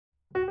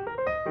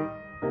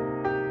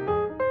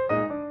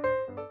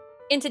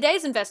In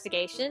today's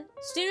investigation,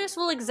 students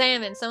will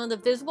examine some of the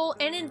visible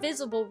and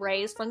invisible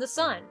rays from the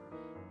sun.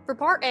 For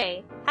Part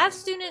A, have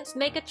students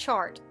make a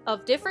chart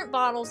of different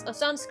bottles of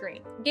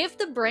sunscreen. Give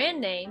the brand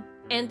name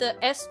and the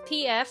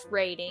SPF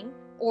rating,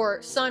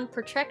 or sun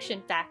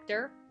protection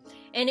factor,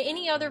 and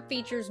any other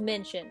features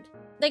mentioned.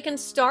 They can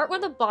start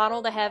with a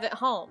bottle they have at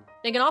home.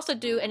 They can also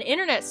do an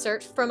internet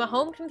search from a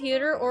home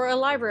computer or a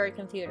library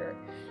computer.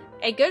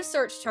 A good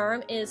search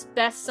term is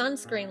best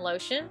sunscreen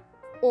lotion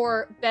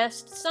or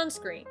best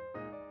sunscreen.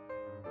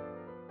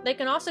 They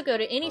can also go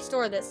to any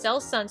store that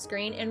sells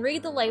sunscreen and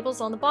read the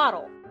labels on the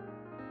bottle.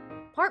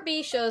 Part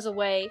B shows a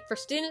way for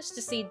students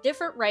to see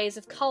different rays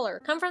of color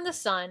come from the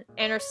sun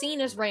and are seen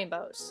as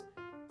rainbows.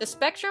 The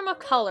spectrum of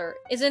color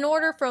is in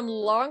order from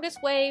longest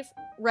wave,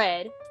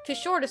 red, to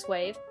shortest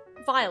wave,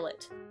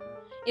 violet.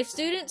 If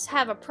students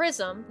have a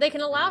prism, they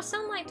can allow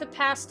sunlight to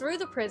pass through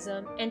the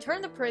prism and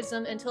turn the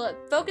prism until it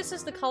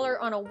focuses the color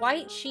on a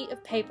white sheet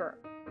of paper.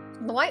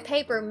 The white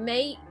paper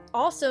may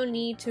also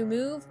need to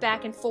move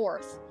back and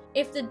forth.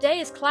 If the day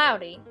is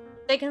cloudy,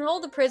 they can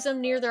hold the prism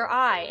near their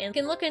eye and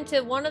can look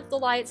into one of the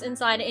lights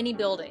inside any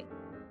building.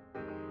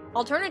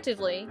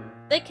 Alternatively,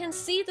 they can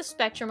see the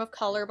spectrum of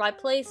color by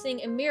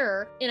placing a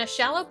mirror in a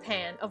shallow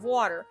pan of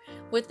water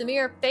with the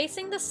mirror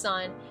facing the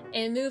sun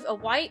and move a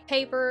white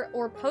paper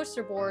or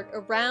poster board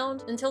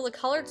around until the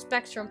colored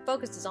spectrum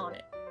focuses on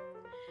it.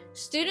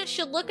 Students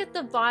should look at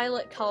the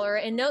violet color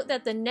and note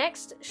that the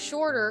next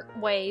shorter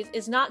wave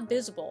is not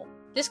visible.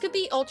 This could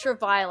be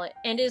ultraviolet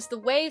and is the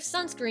wave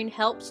sunscreen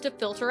helps to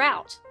filter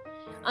out.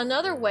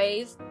 Another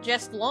wave,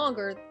 just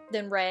longer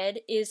than red,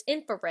 is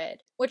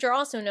infrared, which are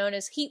also known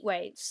as heat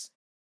waves.